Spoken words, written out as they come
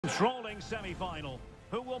Controlling semi-final.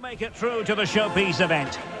 Who will make it through to the showpiece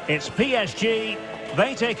event? It's PSG,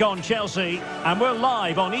 they take on Chelsea, and we're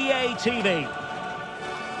live on EA TV.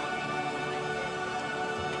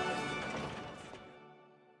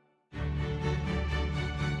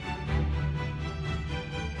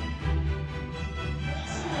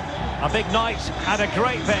 A big night at a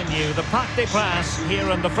great venue, the Parc des Princes, here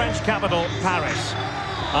in the French capital, Paris.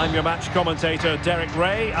 I'm your match commentator, Derek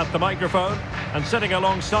Ray, at the microphone. And sitting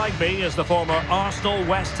alongside me is the former Arsenal,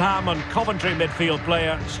 West Ham and Coventry midfield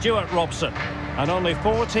player, Stuart Robson. And only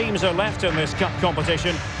 4 teams are left in this cup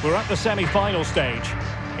competition. We're at the semi-final stage.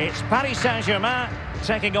 It's Paris Saint-Germain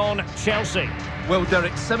taking on Chelsea. Well,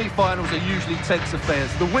 Derek, semi-finals are usually tense affairs.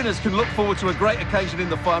 The winners can look forward to a great occasion in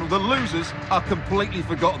the final. The losers are completely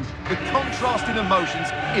forgotten. The contrast in emotions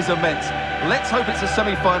is immense. Let's hope it's a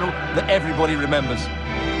semi-final that everybody remembers.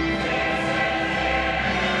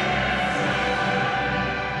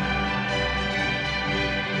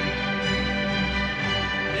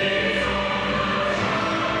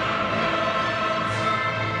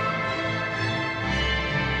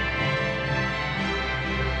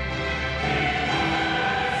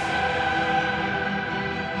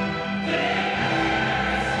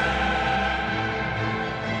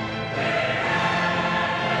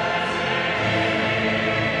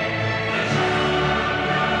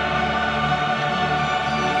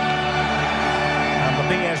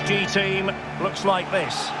 Team looks like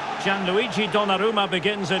this. Gianluigi Donnarumma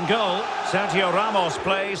begins in goal. Sergio Ramos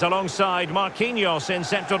plays alongside Marquinhos in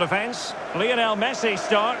central defence. Lionel Messi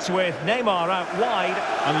starts with Neymar out wide.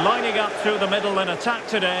 And lining up through the middle in attack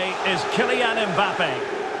today is Kylian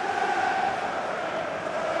Mbappe.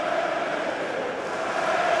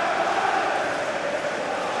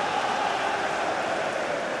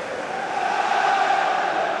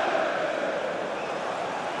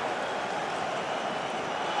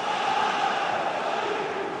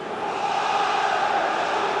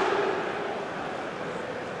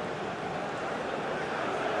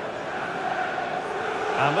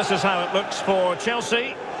 And this is how it looks for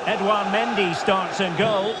Chelsea. Edouard Mendy starts in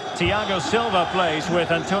goal. Thiago Silva plays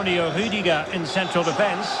with Antonio Rudiger in central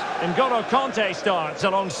defence. N'Golo Kanté starts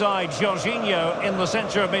alongside Jorginho in the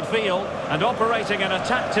centre of midfield. And operating in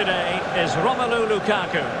attack today is Romelu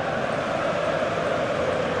Lukaku.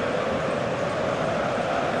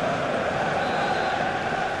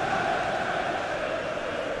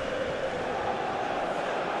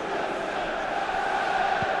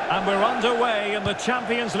 And we're underway in the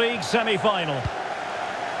Champions League semi-final.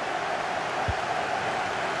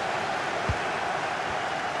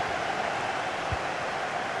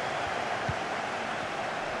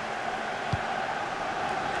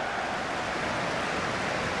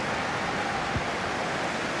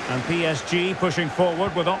 And PSG pushing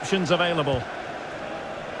forward with options available.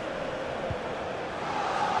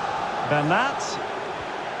 Bernat.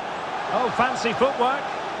 Oh, fancy footwork.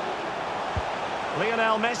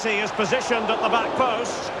 Lionel Messi is positioned at the back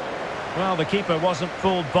post. Well, the keeper wasn't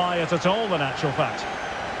fooled by it at all, in actual fact.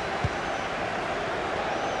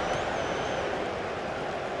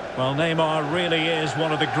 Well, Neymar really is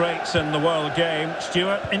one of the greats in the world game.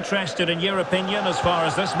 Stuart, interested in your opinion as far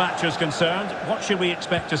as this match is concerned. What should we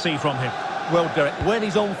expect to see from him? Well, Derek, when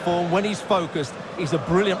he's on form, when he's focused, he's a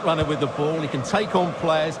brilliant runner with the ball. He can take on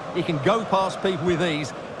players, he can go past people with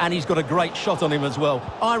ease, and he's got a great shot on him as well.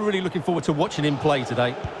 I'm really looking forward to watching him play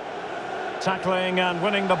today. Tackling and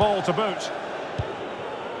winning the ball to boot.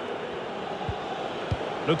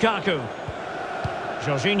 Lukaku.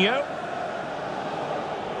 Jorginho.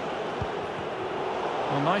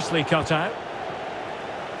 Well, nicely cut out.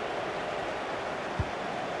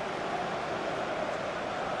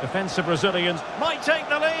 Defensive Brazilians might take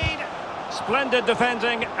the lead. Splendid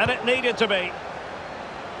defending, and it needed to be.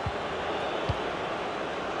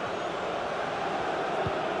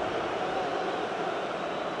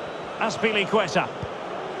 Azpilicueta.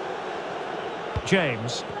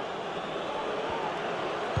 James.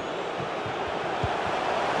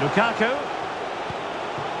 Lukaku.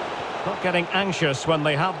 Not getting anxious when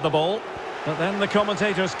they have the ball. But then the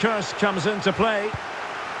commentator's curse comes into play.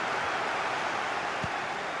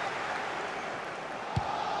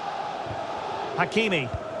 Hakimi.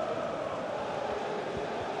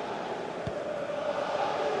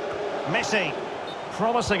 Messi.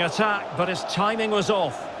 Promising attack, but his timing was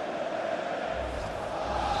off.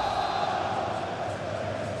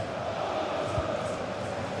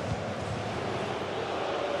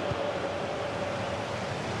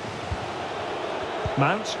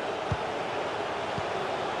 Mount.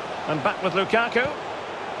 And back with Lukaku.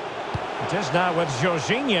 It is now with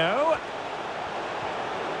Jorginho.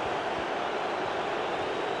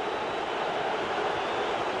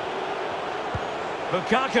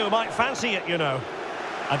 Lukaku might fancy it, you know.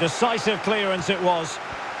 A decisive clearance it was.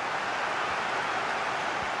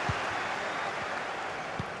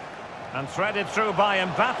 And threaded through by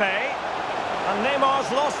Mbappe. And Neymar's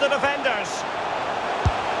lost the defenders.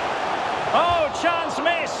 Oh, chance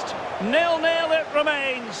missed. 0-0 it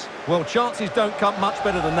remains. Well, chances don't come much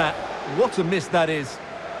better than that. What a miss that is.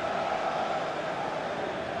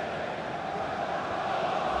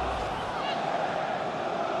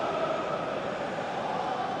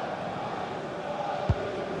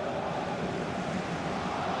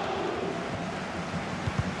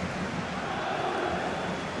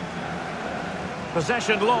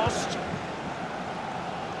 Possession lost.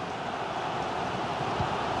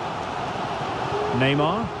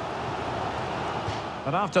 Neymar.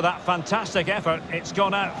 But after that fantastic effort, it's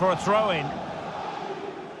gone out for a throw-in.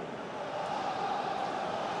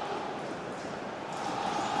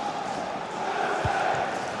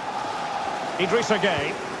 Idrissa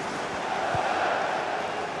Gueye.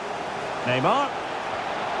 Neymar.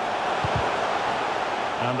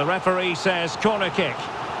 And the referee says corner kick.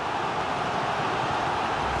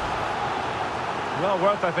 Well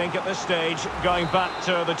worth, I think, at this stage, going back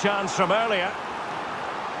to the chance from earlier.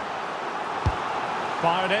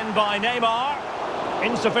 Fired in by Neymar.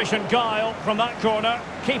 Insufficient guile from that corner.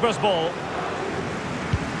 Keeper's ball.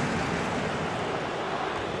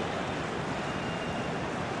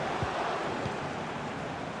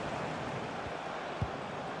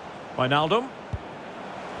 Wijnaldum.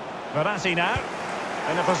 Verratti now.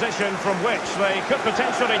 In a position from which they could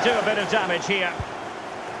potentially do a bit of damage here.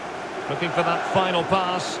 Looking for that final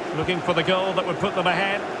pass. Looking for the goal that would put them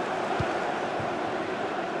ahead.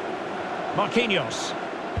 Marquinhos.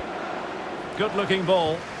 Good-looking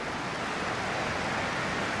ball.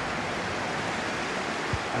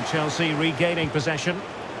 And Chelsea regaining possession.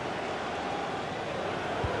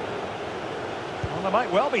 Well, there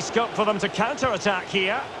might well be scope for them to counter-attack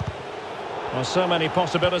here. Well, so many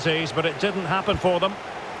possibilities, but it didn't happen for them.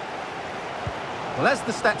 Well, as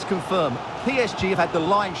the stats confirm, PSG have had the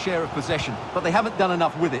lion's share of possession, but they haven't done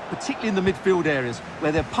enough with it, particularly in the midfield areas,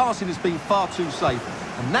 where their passing has been far too safe.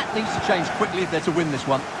 And that needs to change quickly if they're to win this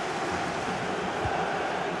one.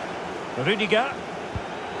 Rudiger.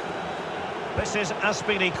 This is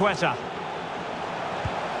Azpilicueta.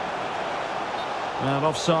 And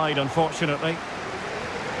offside, unfortunately.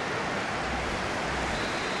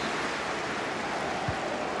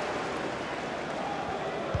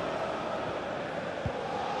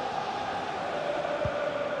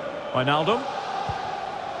 Wijnaldum.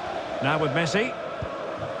 Now with Messi.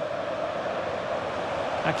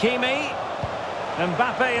 Hakimi.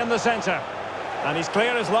 Mbappe in the centre. And he's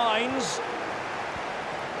clear as lines.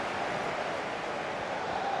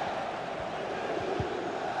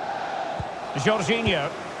 Jorginho.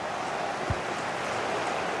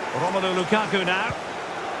 Romelu Lukaku now.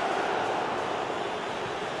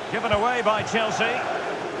 Given away by Chelsea.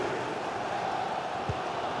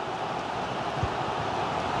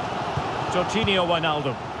 Jorginho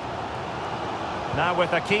Wijnaldum. Now with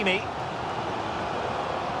Hakimi.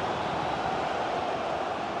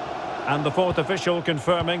 And the fourth official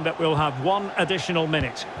confirming that we'll have one additional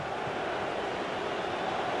minute.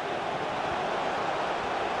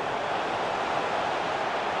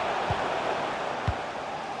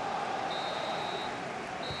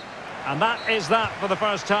 And that is that for the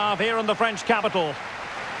first half here in the French capital.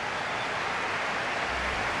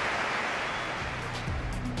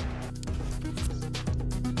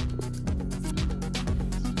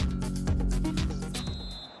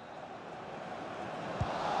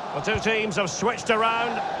 The two teams have switched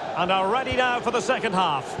around and are ready now for the second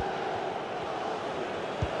half.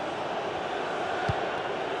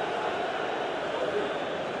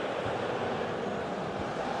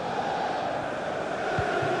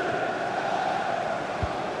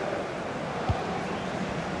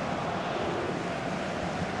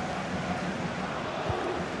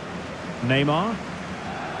 Neymar.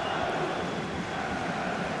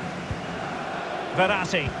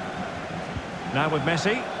 Verratti. Now with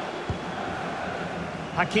Messi.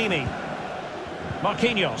 Hakimi.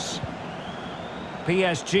 Marquinhos.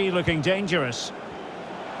 PSG looking dangerous.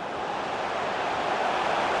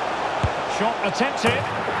 Shot attempted.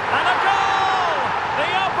 And a goal! The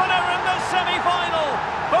opener in the semi-final.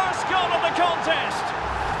 First goal of the contest.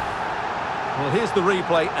 Well, here's the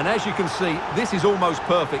replay, and as you can see, this is almost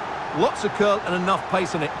perfect. Lots of curl and enough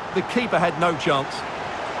pace on it. The keeper had no chance.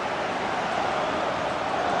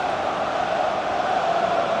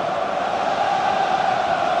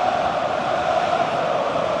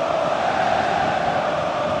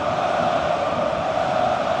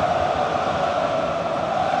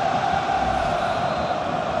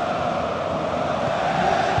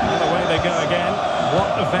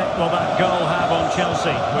 effect will that goal have on Chelsea?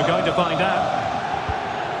 We're going to find out.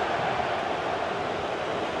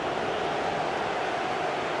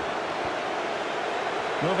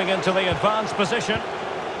 Moving into the advanced position.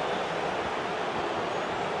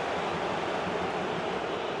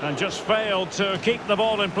 And just failed to keep the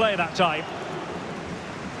ball in play that time.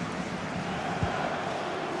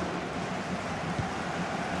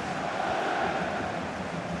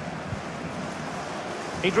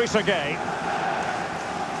 Idrissa Gueye.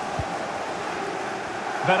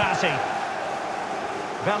 Verratti.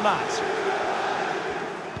 Verlat.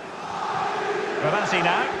 Verratti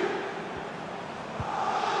now.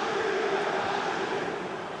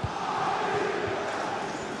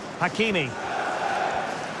 Hakimi.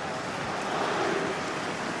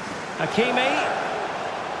 Hakimi.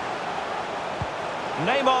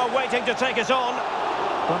 Neymar waiting to take it on.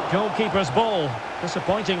 But goalkeeper's ball,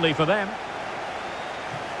 disappointingly for them.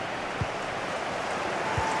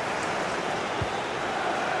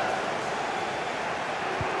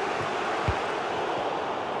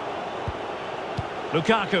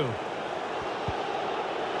 Lukaku.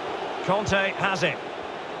 Conte has it.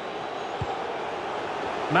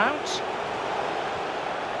 Mount.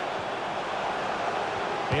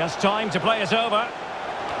 He has time to play it over.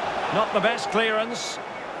 Not the best clearance.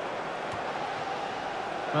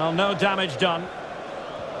 Well, no damage done.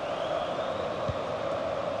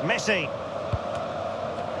 Messi.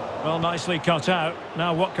 Well, nicely cut out.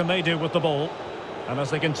 Now what can they do with the ball? And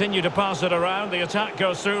as they continue to pass it around, the attack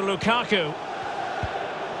goes through Lukaku.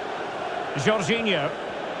 Jorginho.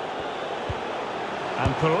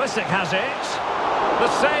 And Pulisic has it. The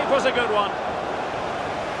save was a good one.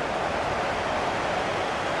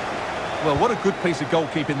 Well, what a good piece of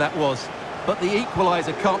goalkeeping that was. But the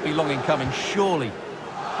equaliser can't be long in coming, surely.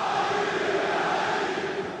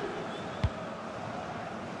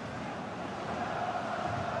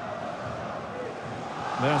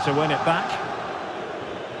 There to win it back.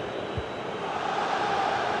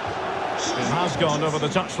 It has gone over the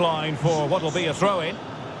touchline for what will be a throw-in.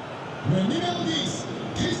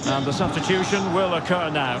 And the substitution will occur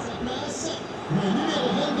now.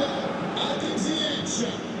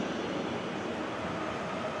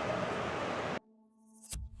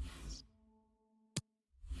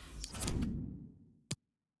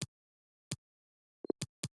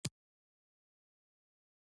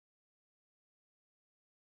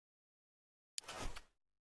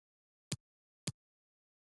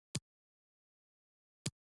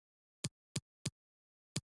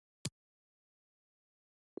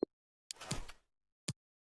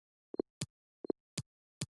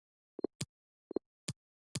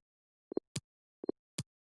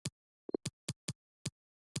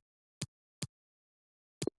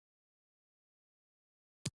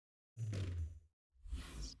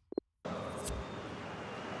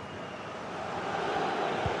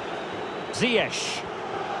 Ziyech.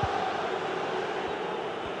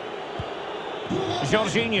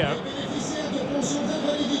 Jorginho.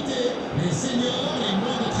 Les seniors, les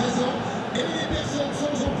moins de 13 ans et les personnes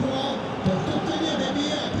sans emploi peuvent obtenir des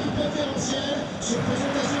billets à prix préférentiel sur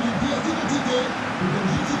présentation d'une pièce d'identité ou d'un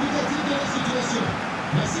justificatif de la situation.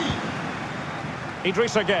 Merci.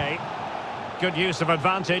 Idrissa Gueye. Good use of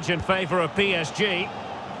advantage in favour of PSG.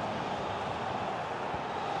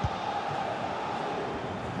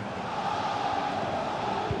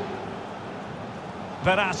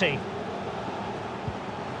 Verratti.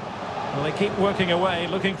 Well, they keep working away,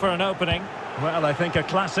 looking for an opening. Well, I think a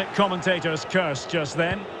classic commentator's curse just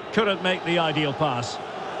then. Couldn't make the ideal pass.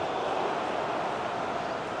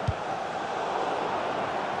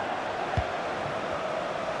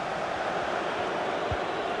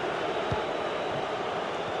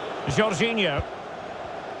 Jorginho.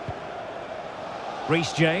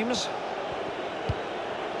 Reece James.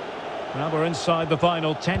 Well, we're inside the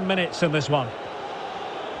final 10 minutes in this one.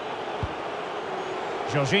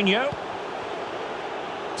 Jorginho.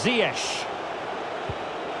 Ziyech.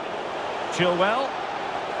 Chilwell.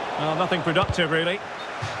 Well, nothing productive, really.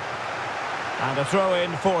 And a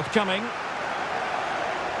throw-in forthcoming.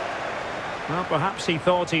 Well, perhaps he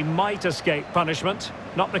thought he might escape punishment.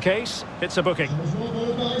 Not the case. It's a booking.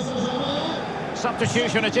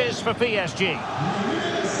 Substitution it is for PSG.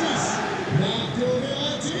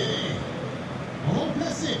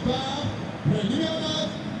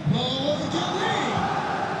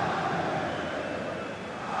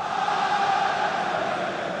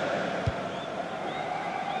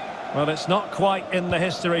 Well, it's not quite in the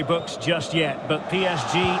history books just yet, but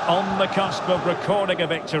PSG on the cusp of recording a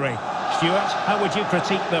victory. Stuart, how would you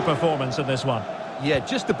critique their performance in this one? Yeah,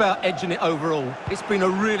 just about edging it overall. It's been a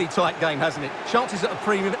really tight game, hasn't it? Chances at a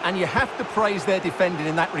premium, and you have to praise their defending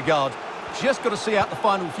in that regard. Just got to see out the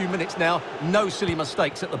final few minutes now. No silly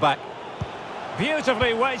mistakes at the back.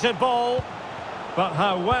 Beautifully weighted ball. But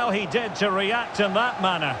how well he did to react in that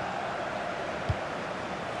manner.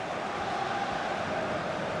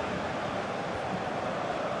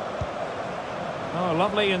 Oh,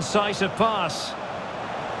 lovely incisive pass.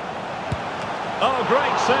 Oh,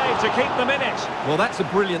 great save to keep them in it. Well, that's a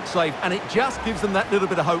brilliant save, and it just gives them that little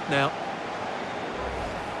bit of hope now.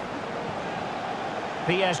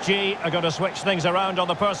 PSG are going to switch things around on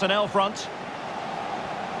the personnel front.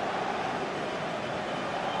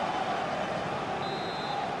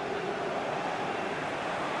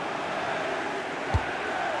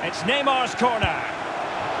 It's Neymar's corner.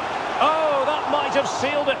 Oh, that might have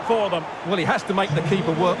sealed it for them. Well, he has to make the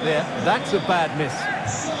keeper work there. That's a bad miss.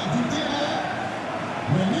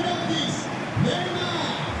 Le numéro 10,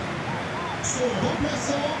 Neymar. Son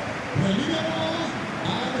remplaçant, le numéro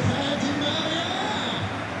 11, Di Maria.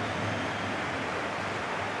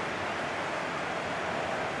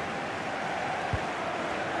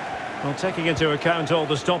 Well, taking into account all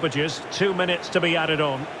the stoppages, 2 minutes to be added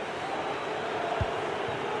on.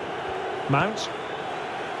 Mount.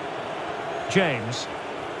 James.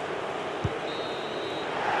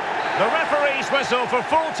 The referee's whistle for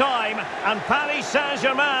full time, and Paris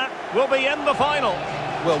Saint-Germain will be in the final.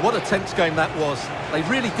 Well, what a tense game that was. They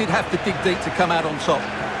really did have to dig deep to come out on top,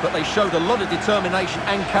 but they showed a lot of determination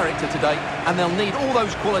and character today, and they'll need all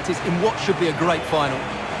those qualities in what should be a great final.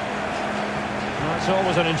 Well, it's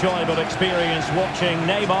always an enjoyable experience watching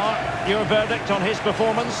Neymar. Your verdict on his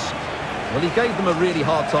performance? Well, he gave them a really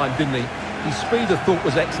hard time, didn't he? His speed of thought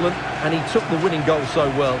was excellent, and he took the winning goal so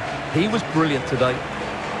well. He was brilliant today.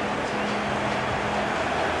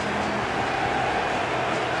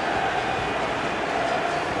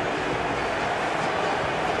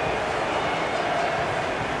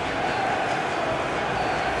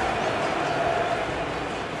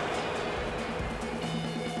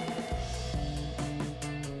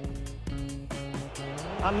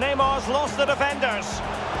 And Neymar's lost the defenders.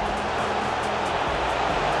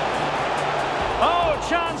 Oh,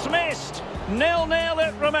 chance missed. 0-0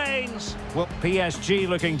 it remains. Well, PSG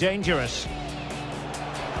looking dangerous.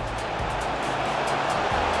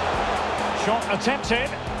 Shot attempted.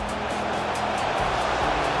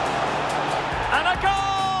 And a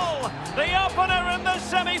goal! The opener in the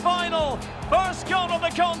semi-final. First goal of the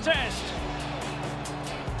contest.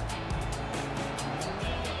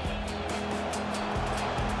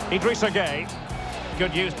 Idrissa Gueye.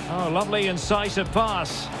 Good use. Oh, lovely incisive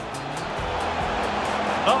pass.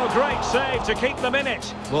 Oh, great save to keep them in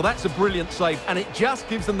it. Well, that's a brilliant save, and it just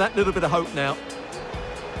gives them that little bit of hope now.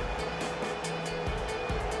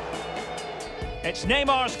 It's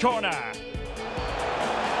Neymar's corner.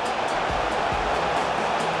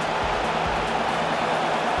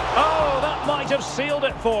 Oh, that might have sealed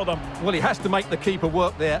it for them. Well, he has to make the keeper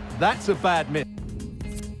work there. That's a bad miss.